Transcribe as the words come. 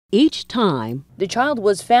Each time, the child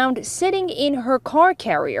was found sitting in her car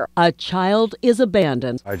carrier. A child is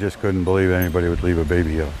abandoned. I just couldn't believe anybody would leave a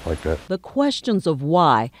baby like that. The questions of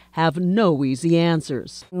why have no easy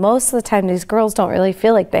answers. Most of the time, these girls don't really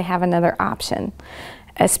feel like they have another option,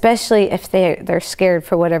 especially if they're scared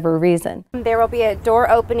for whatever reason. There will be a door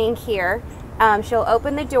opening here. She'll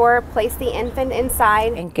open the door, place the infant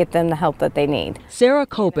inside, and get them the help that they need. Sarah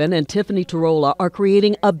Koeppen and Tiffany Tarola are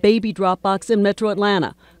creating a baby drop box in Metro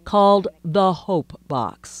Atlanta called the Hope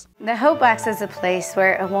Box. The Hope Box is a place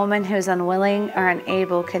where a woman who's unwilling or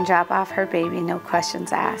unable can drop off her baby, no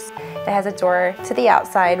questions asked. It has a door to the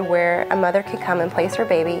outside where a mother can come and place her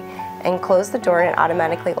baby and close the door, and it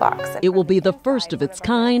automatically locks. It will be the first of its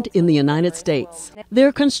kind in the United States.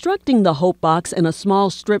 They're constructing the Hope Box in a small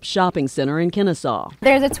strip shopping center in KENNESAW.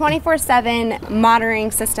 There's a 24/7 monitoring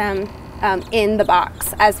system in the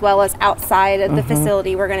box, as well as outside of the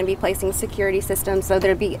facility. We're going to be placing security systems, so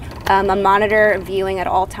there'll be a monitor viewing at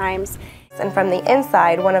all times. And from the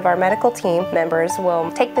inside, one of our medical team members will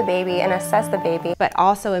take the baby and assess the baby. But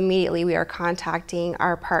also immediately we are contacting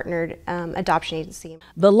our partnered adoption agency.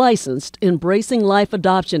 The licensed Embracing Life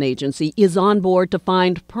Adoption Agency is on board to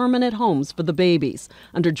find permanent homes for the babies.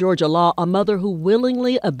 Under Georgia law, a mother who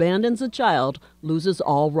willingly abandons a child loses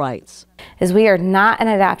all rights. As we are not an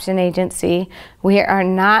adoption agency, we are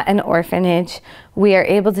not an orphanage. We are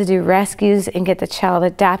able to do rescues and get the child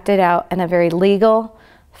adopted out in a very legal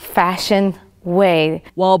fashion way.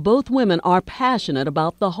 While both women are passionate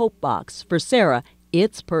about the Hope Box, for Sarah,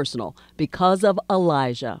 it's personal because of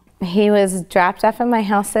Elijah. He was dropped off at my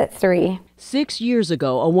house at 3. 6 years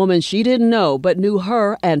ago, a woman she didn't know but knew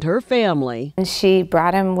her and her family. And she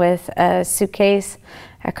brought him with a suitcase,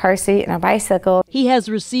 a car seat, and a bicycle. He has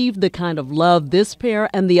received the kind of love this pair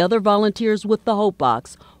and the other volunteers with the Hope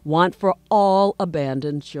Box want for all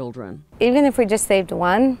abandoned children. Even if we just saved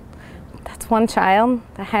one, that's one child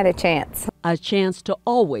that had a chance. A chance to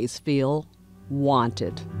always feel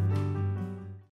wanted.